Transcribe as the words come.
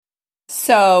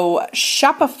So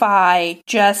Shopify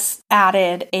just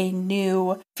added a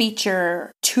new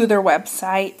feature to their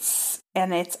websites,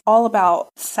 and it's all about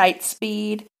site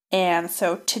speed. And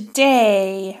so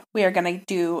today we are going to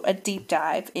do a deep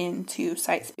dive into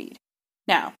site speed.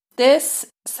 Now, this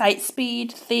site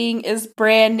speed thing is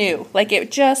brand new. Like,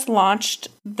 it just launched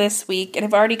this week, and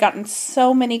I've already gotten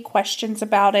so many questions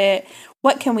about it.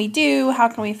 What can we do? How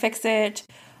can we fix it?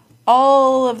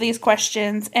 All of these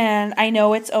questions, and I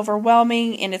know it's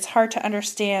overwhelming and it's hard to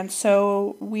understand,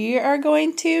 so we are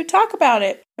going to talk about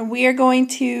it. And we are going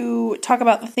to talk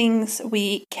about the things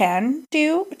we can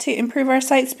do to improve our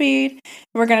site speed.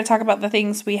 We're going to talk about the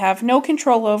things we have no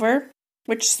control over,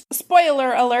 which,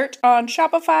 spoiler alert, on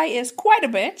Shopify is quite a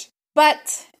bit.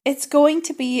 But it's going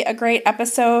to be a great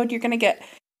episode. You're going to get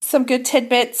some good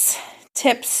tidbits,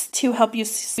 tips to help you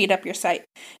speed up your site.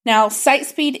 Now, site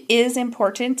speed is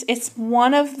important. It's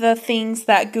one of the things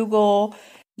that Google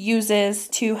uses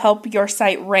to help your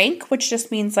site rank, which just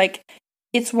means like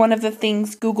it's one of the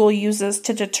things Google uses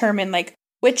to determine like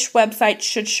which websites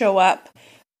should show up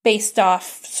based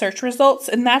off search results.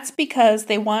 And that's because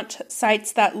they want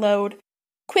sites that load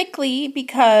quickly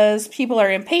because people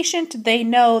are impatient. They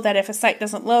know that if a site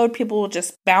doesn't load, people will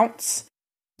just bounce.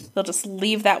 They'll just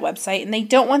leave that website, and they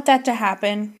don't want that to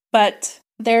happen, but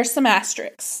there's some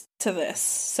asterisks to this.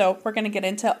 So we're going to get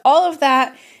into all of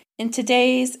that in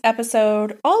today's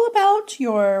episode, all about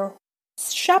your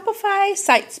Shopify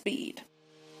site speed.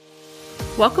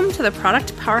 Welcome to the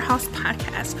Product Powerhouse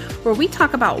Podcast, where we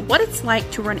talk about what it's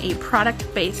like to run a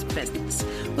product-based business.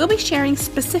 We'll be sharing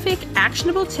specific,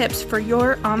 actionable tips for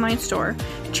your online store,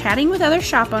 chatting with other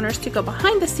shop owners to go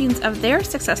behind the scenes of their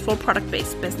successful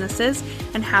product-based businesses,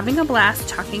 and having a blast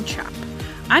talking shop.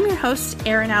 I'm your host,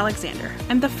 Erin Alexander.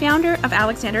 I'm the founder of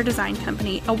Alexander Design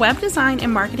Company, a web design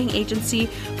and marketing agency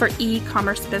for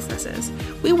e-commerce businesses.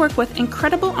 We work with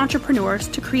incredible entrepreneurs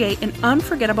to create an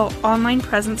unforgettable online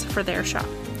presence for their shop.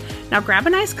 Now grab a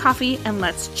nice coffee and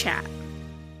let's chat.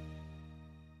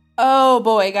 Oh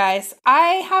boy, guys,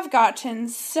 I have gotten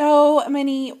so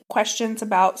many questions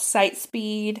about site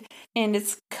speed, and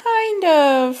it's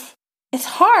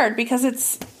hard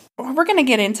because we're going to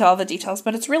get into all the details,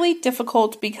 but it's really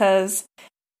difficult because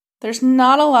there's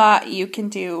not a lot you can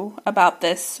do about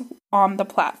this on the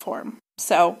platform.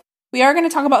 So we are going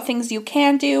to talk about things you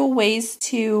can do, ways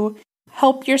to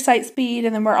help your site speed,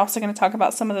 and then we're also going to talk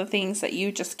about some of the things that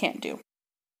you just can't do.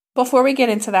 Before we get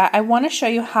into that, I want to show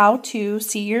you how to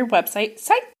see your website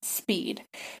site speed.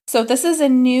 So this is a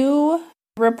new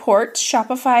report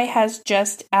Shopify has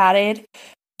just added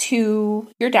to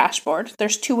your dashboard.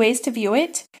 There's two ways to view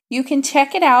it. You can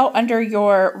check it out under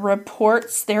your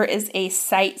reports. There is a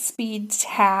site speed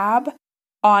tab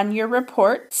on your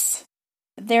reports.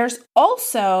 There's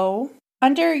also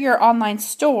under your online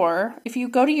store, if you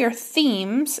go to your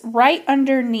themes, right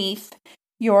underneath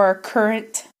your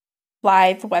current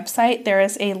live website, there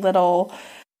is a little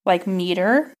like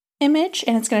meter image,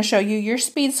 and it's going to show you your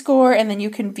speed score, and then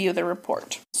you can view the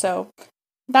report. So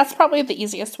that's probably the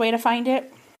easiest way to find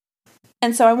it.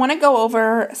 And so I want to go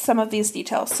over some of these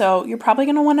details. So you're probably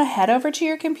going to want to head over to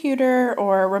your computer,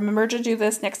 or remember to do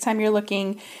this next time you're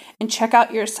looking, and check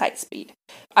out your site speed.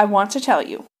 I want to tell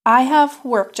you, I have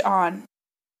worked on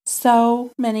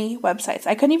so many websites.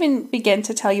 I couldn't even begin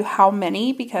to tell you how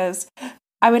many because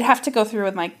I would have to go through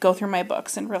my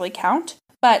books and really count.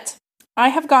 But I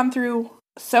have gone through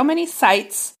so many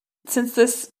sites since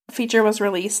this feature was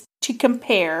released to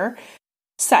compare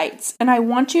sites. And I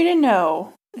want you to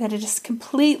know that it is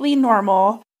completely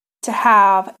normal to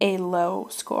have a low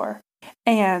score.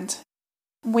 And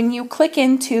when you click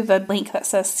into the link that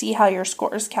says see how your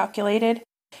score is calculated,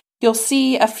 you'll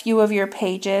see a few of your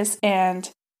pages, and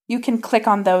you can click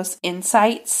on those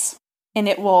insights and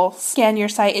it will scan your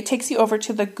site. It takes you over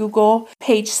to the Google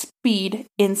Page Speed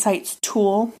Insights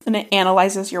tool, and it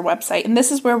analyzes your website. And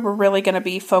this is where we're really going to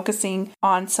be focusing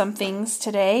on some things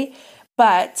today.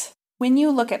 But when you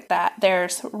look at that,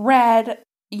 there's red,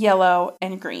 yellow,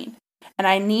 and green. And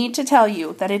I need to tell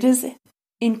you that it is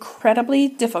incredibly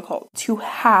difficult to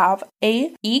have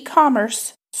a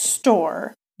e-commerce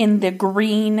store in the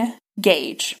green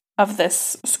gauge of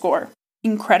this score.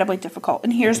 Incredibly difficult.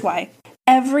 And here's why.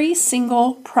 Every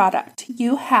single product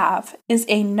you have is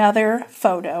another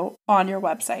photo on your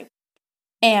website.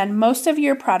 And most of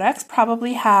your products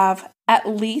probably have at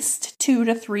least 2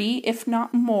 to 3, if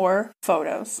not more,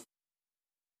 photos.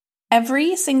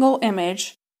 Every single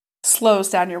image slows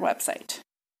down your website,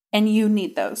 and you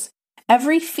need those.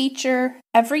 Every feature,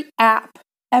 every app,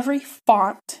 every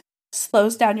font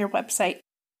slows down your website,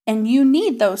 and you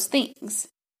need those things.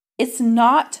 It's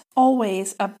not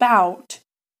always about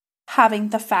having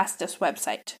the fastest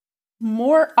website.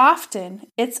 More often,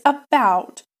 it's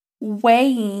about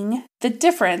weighing the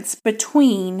difference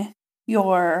between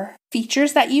your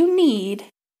features that you need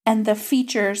and the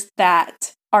features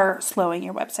that are slowing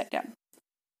your website down.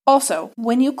 Also,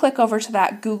 when you click over to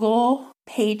that Google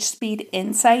PageSpeed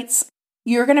Insights,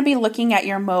 you're going to be looking at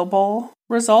your mobile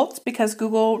results because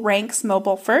Google ranks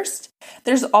mobile first.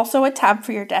 There's also a tab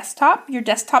for your desktop. Your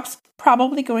desktop's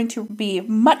probably going to be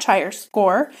much higher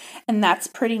score, and that's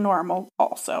pretty normal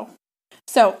also.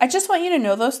 So I just want you to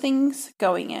know those things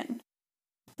going in.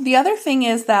 The other thing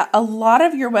is that a lot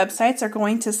of your websites are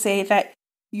going to say that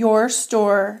your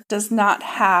store does not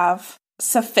have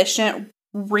sufficient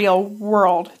real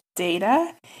world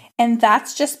data, and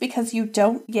that's just because you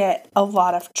don't get a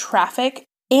lot of traffic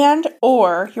and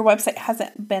or your website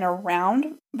hasn't been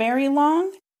around very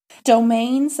long.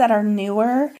 Domains that are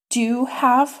newer do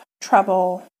have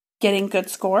trouble getting good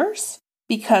scores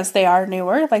because they are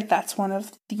newer. Like, that's one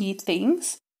of the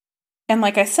things. And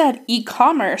like I said,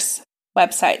 e-commerce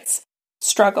websites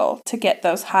struggle to get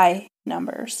those high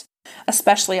numbers,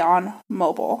 especially on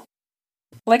mobile.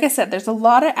 Like I said, there's a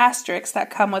lot of asterisks that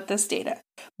come with this data,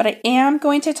 but I am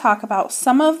going to talk about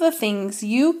some of the things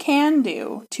you can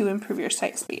do to improve your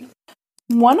site speed.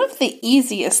 One of the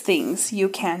easiest things you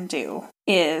can do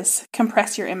is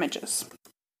compress your images.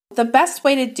 The best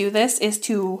way to do this is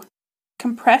to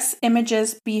compress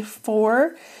images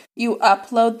before you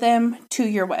upload them to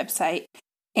your website.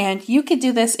 And you could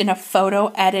do this in a photo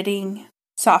editing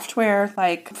software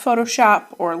like Photoshop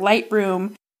or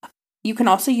Lightroom. You can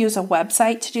also use a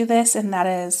website to do this, and that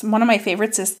is one of my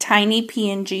favorites is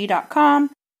tinypng.com.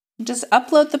 Just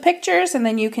upload the pictures and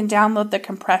then you can download the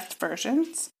compressed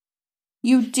versions.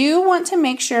 You do want to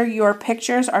make sure your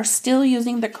pictures are still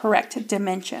using the correct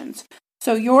dimensions.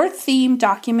 So your theme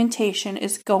documentation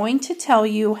is going to tell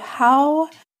you how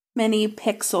many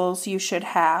pixels you should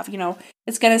have.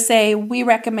 It's going to say we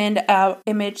recommend an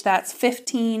image that's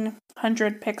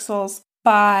 1500 pixels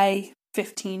by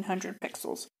 1500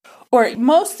 pixels. Or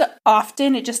most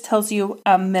often it just tells you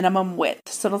a minimum width.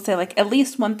 So it'll say like at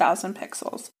least 1000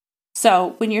 pixels.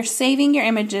 So when you're saving your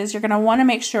images, you're going to want to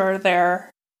make sure they're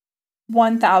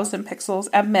 1000 pixels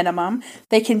at minimum.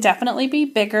 They can definitely be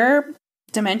bigger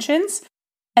dimensions.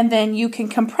 And then you can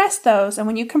compress those. And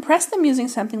when you compress them using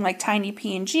something like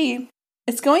TinyPNG,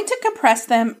 it's going to compress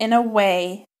them in a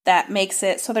way that makes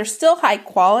it so they're still high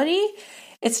quality.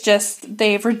 It's just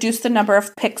they've reduced the number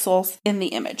of pixels in the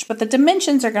image, but the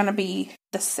dimensions are going to be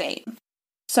the same.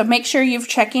 So make sure you're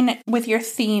checking with your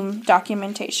theme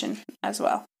documentation as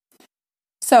well.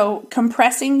 So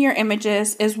compressing your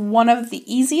images is one of the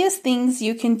easiest things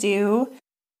you can do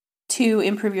to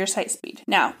improve your site speed.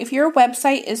 Now, if your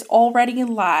website is already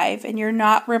live and you're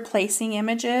not replacing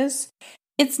images,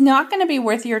 it's not going to be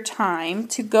worth your time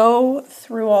to go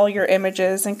through all your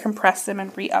images and compress them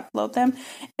and re-upload them.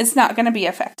 It's not going to be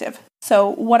effective. So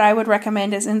what I would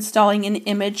recommend is installing an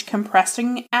image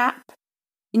compressing app.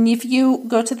 And if you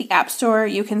go to the App Store,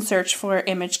 you can search for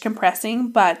image compressing,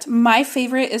 but my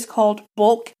favorite is called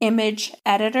Bulk Image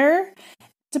Editor.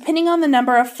 Depending on the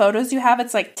number of photos you have,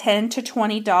 it's like $10 to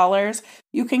 $20.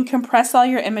 You can compress all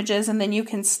your images and then you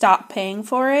can stop paying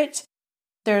for it.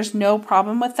 There's no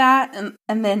problem with that.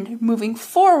 And then moving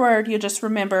forward, you just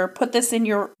remember, put this in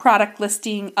your product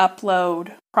listing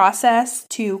upload process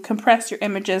to compress your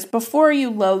images before you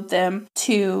load them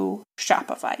to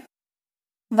Shopify.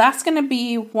 That's going to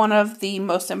be one of the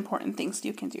most important things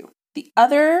you can do. The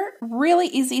other really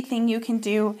easy thing you can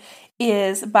do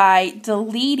is by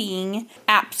deleting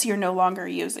apps you're no longer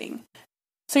using.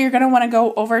 So you're going to want to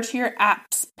go over to your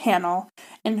apps panel.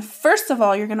 And first of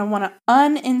all, you're going to want to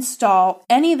uninstall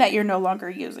any that you're no longer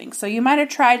using. So you might have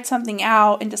tried something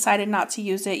out and decided not to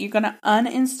use it. You're going to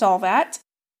uninstall that.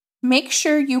 Make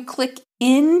sure you click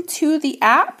into the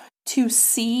app to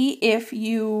see if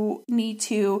you need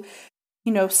to,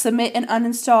 submit an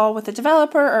uninstall with a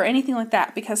developer or anything like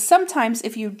that. Because sometimes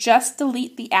if you just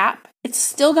delete the app, it's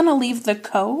still going to leave the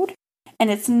code and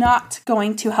it's not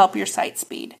going to help your site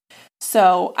speed.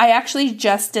 So I actually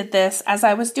just did this. As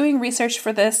I was doing research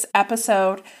for this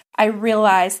episode, I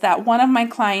realized that one of my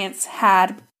clients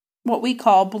had what we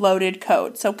call bloated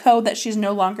code. So code that she's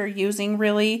no longer using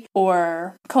really,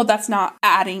 or code that's not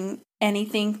adding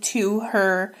anything to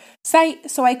her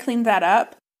site. So I cleaned that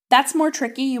up. That's more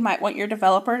tricky. You might want your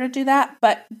developer to do that,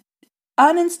 but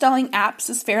uninstalling apps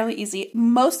is fairly easy.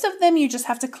 Most of them you just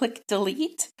have to click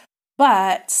delete,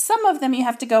 but some of them you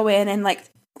have to go in and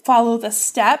follow the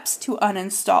steps to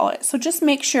uninstall it. So just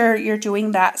make sure you're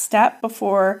doing that step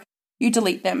before you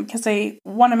delete them because they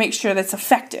want to make sure that's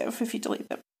effective if you delete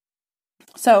them.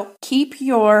 So keep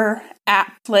your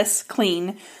app list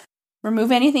clean.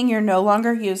 Remove anything you're no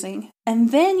longer using.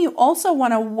 And then you also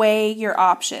want to weigh your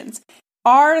options.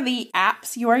 Are the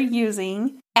apps you are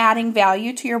using adding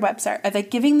value to your website? Are they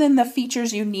giving them the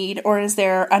features you need, or is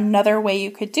there another way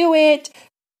you could do it?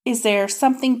 Is there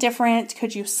something different?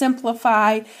 Could you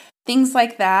simplify? Things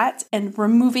like that, and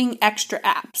removing extra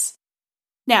apps.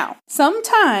 Now,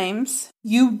 sometimes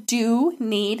you do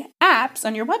need apps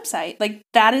on your website. Like,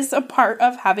 that is a part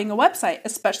of having a website,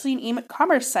 especially an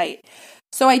e-commerce site.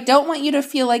 So I don't want you to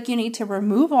feel like you need to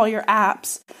remove all your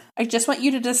apps. I just want you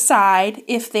to decide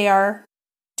if they are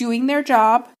doing their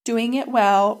job, doing it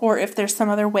well, or if there's some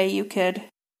other way you could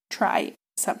try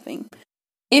something.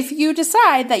 If you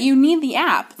decide that you need the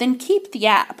app, then keep the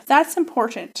app. That's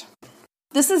important.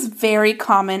 This is very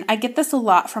common. I get this a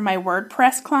lot from my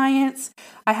WordPress clients.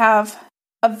 I have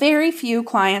a very few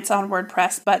clients on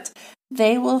WordPress, but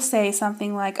they will say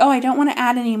something like, oh, I don't want to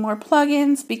add any more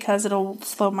plugins because it'll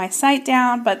slow my site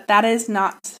down, but that is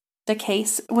not the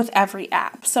case with every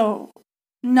app. So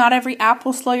not every app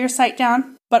will slow your site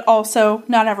down, but also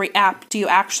not every app do you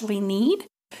actually need.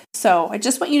 So I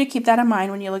just want you to keep that in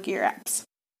mind when you look at your apps.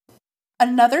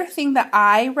 Another thing that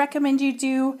I recommend you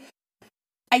do,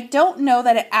 I don't know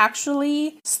that it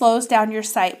actually slows down your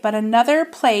site, but another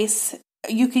place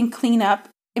you can clean up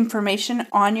information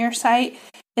on your site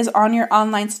is on your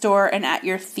online store and at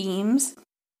your themes.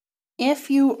 If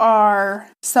you are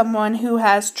someone who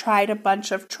has tried a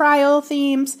bunch of trial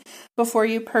themes before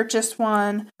you purchase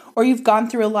one, or you've gone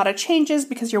through a lot of changes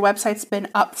because your website's been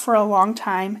up for a long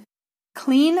time,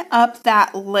 clean up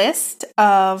that list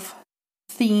of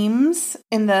themes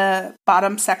in the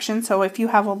bottom section. So if you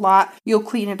have a lot, you'll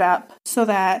clean it up so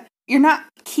that you're not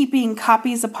keeping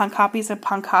copies upon copies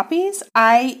upon copies.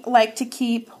 I like to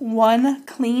keep one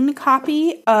clean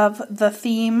copy of the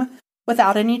theme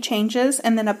without any changes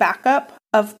and then a backup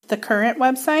of the current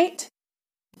website.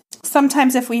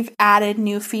 Sometimes if we've added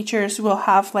new features, we'll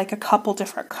have like a couple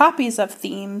different copies of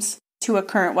themes to a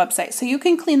current website. So you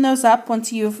can clean those up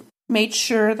once you've made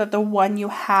sure that the one you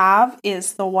have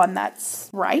is the one that's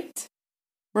right.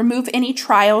 Remove any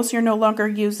trials you're no longer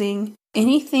using.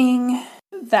 Anything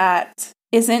that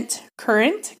isn't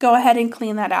current, go ahead and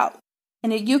clean that out.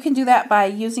 And you can do that by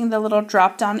using the little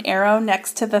drop-down arrow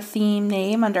next to the theme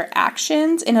name under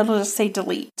Actions, and it'll just say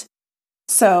Delete.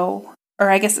 So, or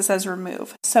I guess it says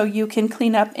Remove. So you can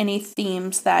clean up any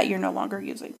themes that you're no longer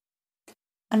using.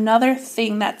 Another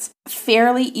thing that's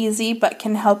fairly easy but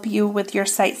can help you with your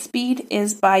site speed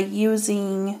is by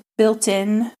using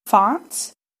built-in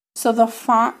fonts. So the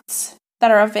fonts that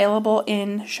are available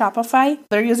in Shopify,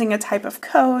 they're using a type of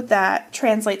code that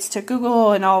translates to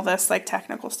Google and all this like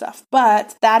technical stuff.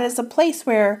 But that is a place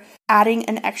where adding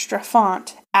an extra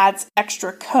font adds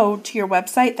extra code to your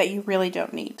website that you really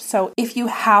don't need. So if you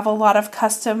have a lot of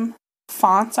custom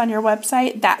fonts on your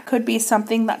website, that could be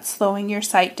something that's slowing your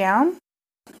site down.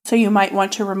 So you might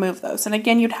want to remove those. And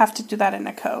again, you'd have to do that in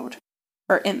the code.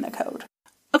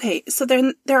 Okay, so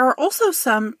then there are also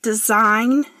some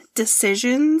design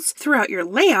decisions throughout your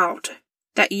layout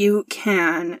that you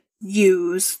can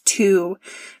use to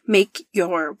make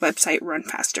your website run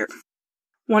faster.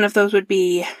 One of those would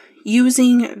be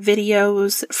using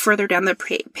videos further down the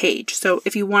page. So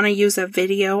if you want to use a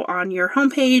video on your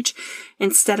homepage,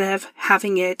 instead of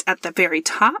having it at the very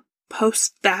top,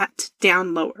 post that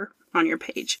down lower on your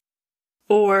page.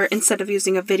 Or instead of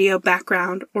using a video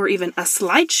background or even a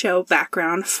slideshow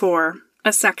background for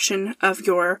a section of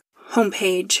your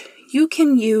homepage, you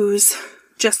can use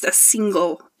just a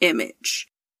single image,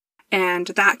 and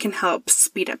that can help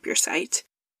speed up your site.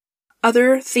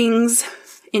 Other things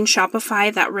in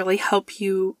Shopify that really help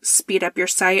you speed up your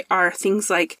site are things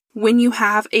like when you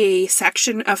have a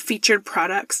section of featured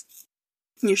products,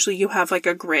 usually you have like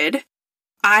a grid.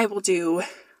 I will do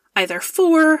either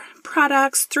 4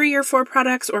 products, 3 or 4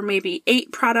 products, or maybe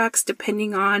 8 products,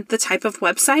 depending on the type of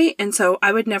website. And so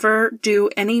I would never do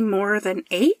any more than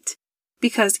 8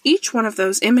 because each one of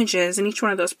those images and each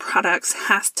one of those products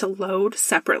has to load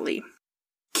separately.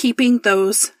 Keeping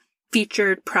those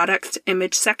featured product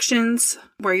image sections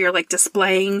where you're like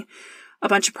displaying a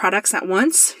bunch of products at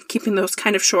once, keeping those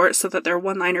kind of short so that they're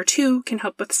 1 line or 2 can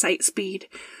help with site speed.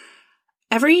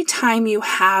 Every time you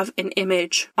have an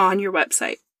image on your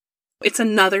website, it's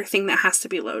another thing that has to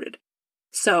be loaded.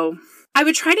 So I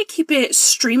would try to keep it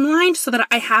streamlined so that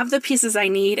I have the pieces I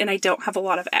need and I don't have a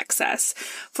lot of excess.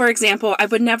 For example, I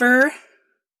would never,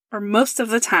 or most of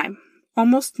the time,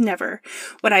 almost never,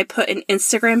 would I put an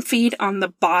Instagram feed on the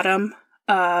bottom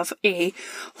of a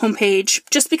homepage,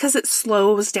 just because it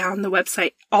slows down the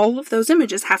website, all of those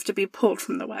images have to be pulled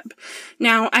from the web.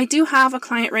 Now, I do have a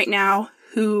client right now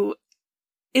who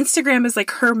Instagram is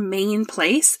like her main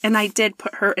place, and I did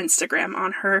put her Instagram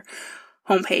on her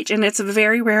homepage, and it's a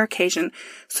very rare occasion.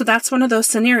 So that's one of those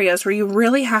scenarios where you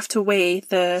really have to weigh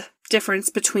the difference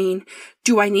between,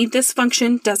 do I need this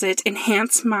function? Does it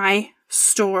enhance my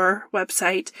store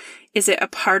website? Is it a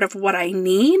part of what I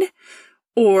need?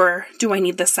 Or do I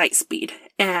need the site speed?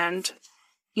 And,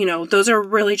 those are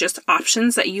really just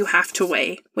options that you have to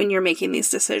weigh when you're making these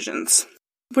decisions.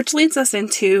 Which leads us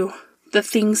into the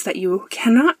things that you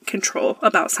cannot control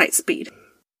about site speed.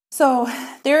 So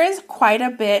there is quite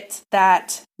a bit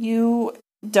that you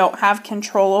don't have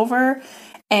control over.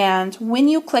 And when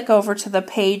you click over to the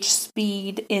page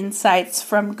speed insights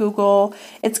from Google,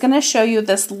 it's going to show you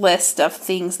this list of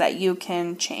things that you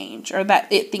can change or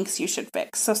that it thinks you should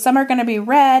fix. So some are going to be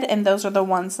red, and those are the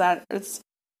ones that it's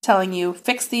telling you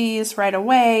fix these right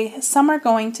away. Some are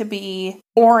going to be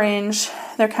orange.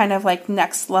 They're kind of like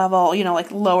next level,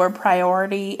 like lower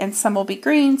priority. And some will be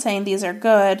green, saying these are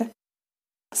good.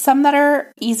 Some that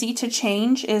are easy to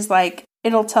change is like,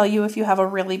 it'll tell you if you have a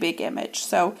really big image.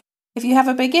 So if you have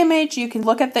a big image, you can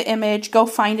look at the image, go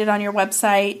find it on your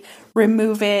website,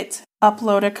 remove it,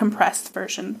 upload a compressed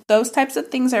version. Those types of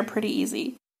things are pretty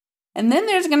easy. And then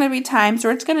there's going to be times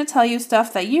where it's going to tell you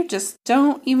stuff that you just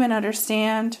don't even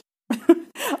understand.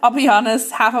 I'll be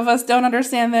honest, half of us don't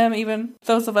understand them, even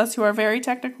those of us who are very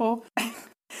technical.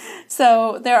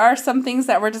 So there are some things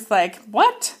that we're just like,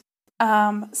 what?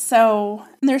 So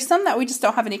there's some that we just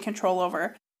don't have any control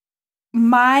over.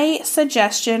 My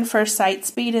suggestion for site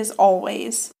speed is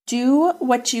always do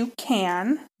what you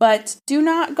can, but do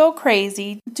not go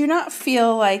crazy. Do not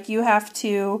feel like you have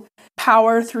to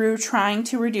power through trying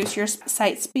to reduce your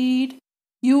site speed.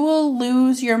 You will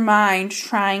lose your mind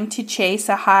trying to chase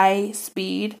a high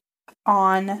speed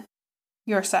on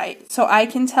your site. So I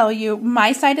can tell you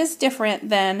my site is different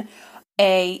than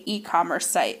a e-commerce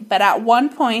site, but at one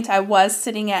point I was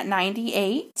sitting at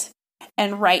 98.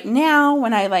 And right now,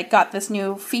 when I got this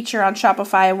new feature on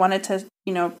Shopify, I wanted to,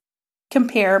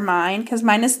 compare mine because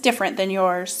mine is different than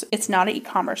yours. It's not an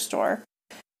e-commerce store.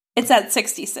 It's at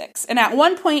 66. And at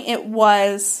one point, it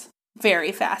was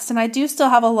very fast. And I do still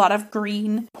have a lot of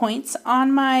green points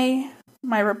on my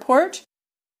report.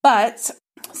 But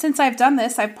since I've done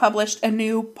this, I've published a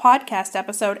new podcast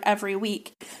episode every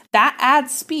week. That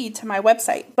adds speed to my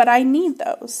website, but I need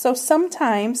those. So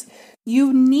sometimes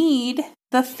you need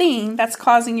the thing that's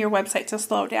causing your website to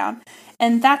slow down,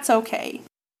 and that's okay.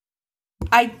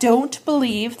 I don't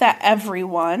believe that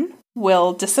everyone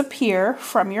will disappear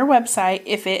from your website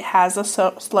if it has a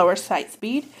slower site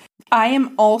speed. I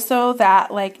am also that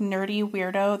nerdy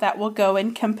weirdo that will go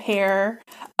and compare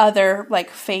other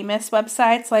famous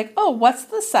websites what's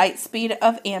the site speed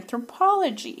of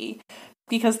Anthropologie?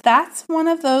 Because that's one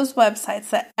of those websites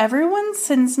that everyone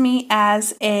sends me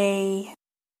as a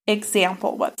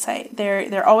example website.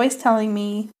 They're always telling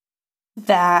me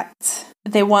that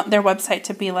they want their website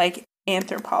to be like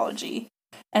Anthropologie.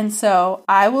 And so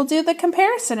I will do the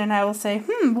comparison and I will say,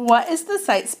 what is the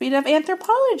site speed of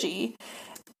Anthropologie?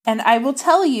 And I will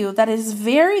tell you that it is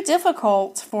very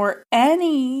difficult for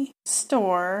any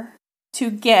store to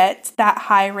get that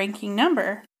high ranking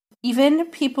number. Even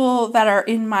people that are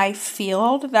in my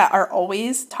field that are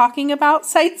always talking about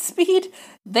site speed,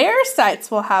 their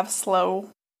sites will have slow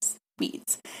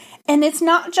speeds. And it's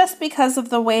not just because of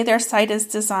the way their site is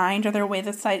designed or the way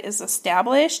the site is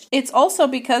established. It's also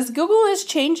because Google is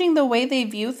changing the way they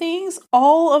view things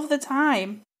all of the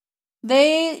time.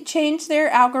 They change their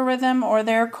algorithm or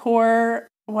their core,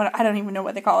 I don't even know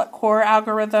what they call it, core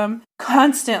algorithm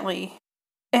constantly.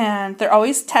 And they're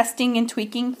always testing and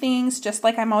tweaking things, just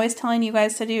like I'm always telling you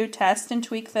guys to do, test and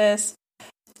tweak this.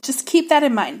 Just keep that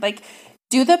in mind.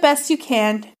 Do the best you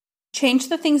can, change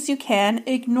the things you can,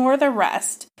 ignore the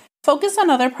rest. Focus on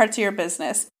other parts of your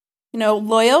business.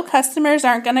 Loyal customers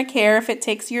aren't going to care if it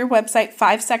takes your website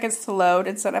 5 seconds to load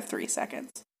instead of 3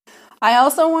 seconds. I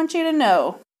also want you to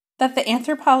know that the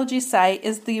Anthropologie site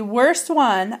is the worst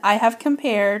one I have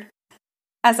compared.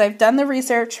 As I've done the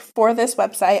research for this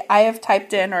website, I have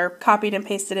typed in or copied and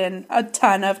pasted in a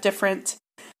ton of different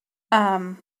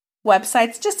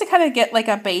websites just to kind of get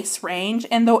a base range.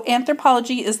 And though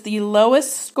Anthropologie is the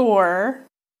lowest score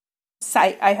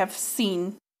site I have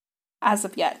seen as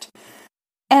of yet.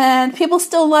 And people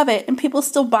still love it, and people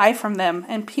still buy from them,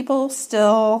 and people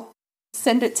still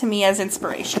send it to me as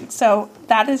inspiration. So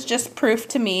that is just proof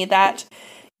to me that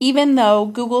even though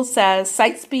Google says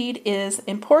site speed is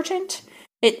important,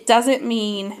 it doesn't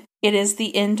mean it is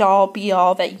the end-all,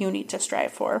 be-all that you need to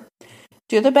strive for.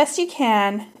 Do the best you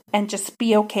can and just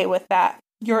be okay with that.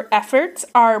 Your efforts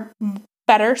are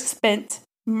better spent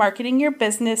marketing your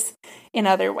business in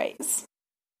other ways.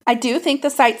 I do think the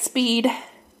site speed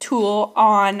tool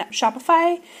on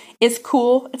Shopify is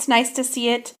cool. It's nice to see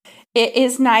it. It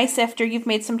is nice after you've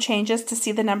made some changes to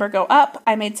see the number go up.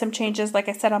 I made some changes, like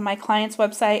I said, on my client's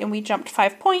website, and we jumped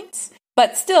 5 points.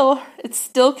 But still, it's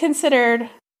still considered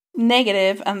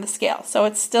negative on the scale. So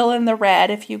it's still in the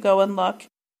red if you go and look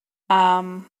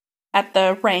at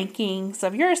the rankings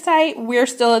of your site. We're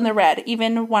still in the red.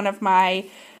 Even one of my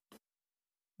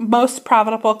most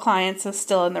profitable clients is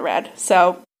still in the red.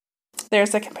 So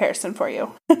there's a comparison for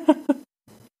you.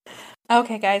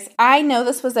 Okay, guys, I know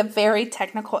this was a very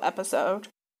technical episode.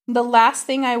 The last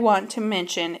thing I want to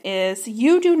mention is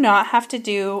you do not have to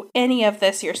do any of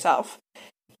this yourself.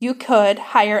 You could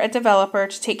hire a developer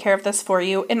to take care of this for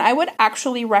you, and I would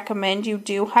actually recommend you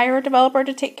do hire a developer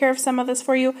to take care of some of this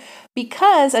for you,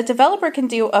 because a developer can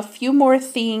do a few more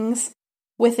things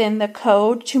within the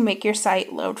code to make your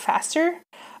site load faster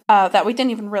that we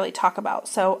didn't even really talk about.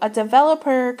 So a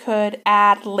developer could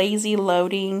add lazy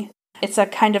loading. It's a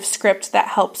kind of script that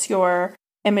helps your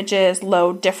images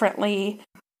load differently.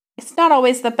 It's not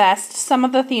always the best. Some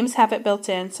of the themes have it built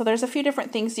in. So there's a few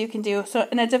different things you can do.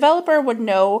 And a developer would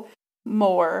know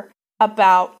more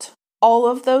about all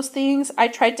of those things. I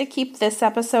tried to keep this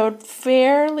episode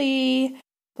fairly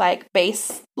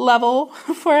base level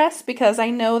for us, because I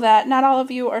know that not all of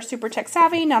you are super tech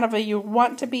savvy. None of you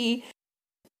want to be.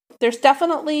 There's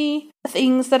definitely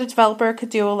things that a developer could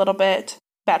do a little bit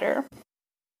better.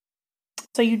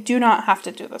 So you do not have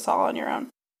to do this all on your own.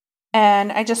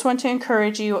 And I just want to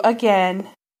encourage you, again,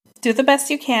 do the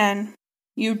best you can.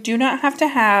 You do not have to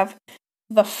have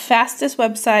the fastest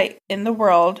website in the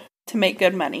world to make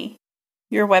good money.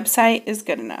 Your website is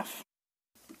good enough.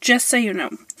 Just so you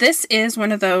know, this is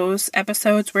one of those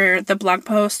episodes where the blog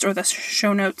post or the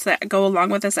show notes that go along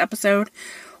with this episode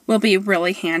will be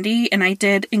really handy. And I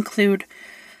did include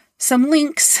some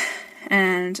links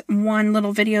and one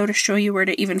little video to show you where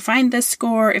to even find this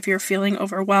score if you're feeling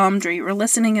overwhelmed or you were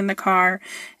listening in the car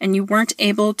and you weren't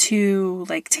able to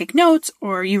take notes,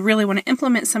 or you really want to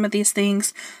implement some of these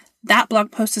things. That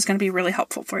blog post is going to be really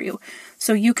helpful for you.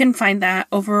 So you can find that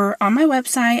over on my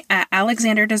website at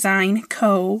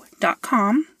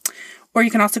alexanderdesignco.com, or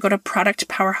you can also go to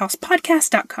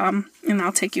productpowerhousepodcast.com and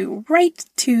I'll take you right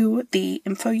to the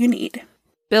info you need.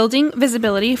 Building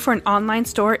visibility for an online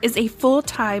store is a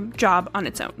full-time job on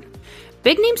its own.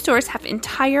 Big name stores have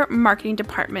entire marketing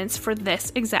departments for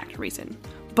this exact reason.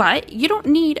 But you don't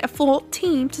need a full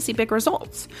team to see big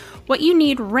results. What you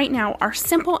need right now are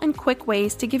simple and quick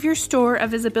ways to give your store a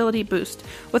visibility boost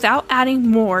without adding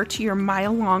more to your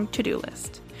mile-long to-do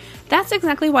list. That's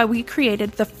exactly why we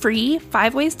created the free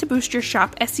 5 Ways to Boost Your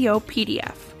Shop SEO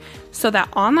PDF, so that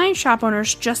online shop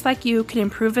owners just like you can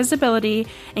improve visibility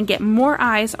and get more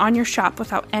eyes on your shop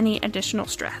without any additional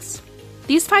stress.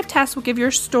 These 5 tests will give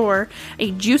your store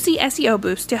a juicy SEO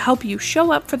boost to help you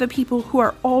show up for the people who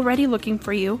are already looking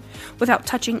for you without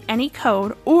touching any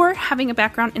code or having a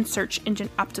background in search engine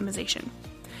optimization.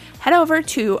 Head over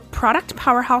to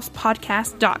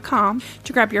productpowerhousepodcast.com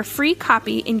to grab your free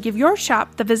copy and give your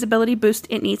shop the visibility boost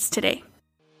it needs today.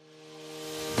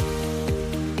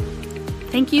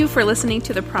 Thank you for listening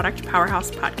to the Product Powerhouse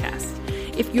Podcast.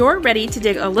 If you're ready to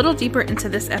dig a little deeper into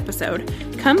this episode,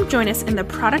 come join us in the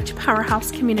Product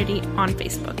Powerhouse community on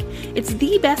Facebook. It's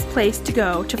the best place to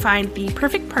go to find the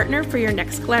perfect partner for your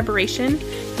next collaboration,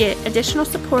 get additional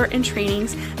support and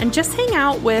trainings, and just hang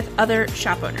out with other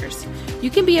shop owners. You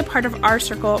can be a part of our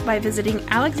circle by visiting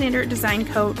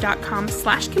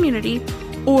alexanderdesignco.com/community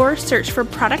or search for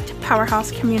Product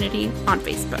Powerhouse Community on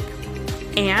Facebook.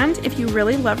 And if you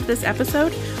really loved this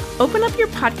episode, open up your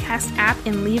podcast app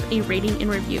and leave a rating and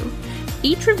review.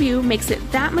 Each review makes it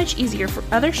that much easier for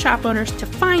other shop owners to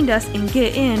find us and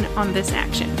get in on this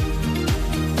action.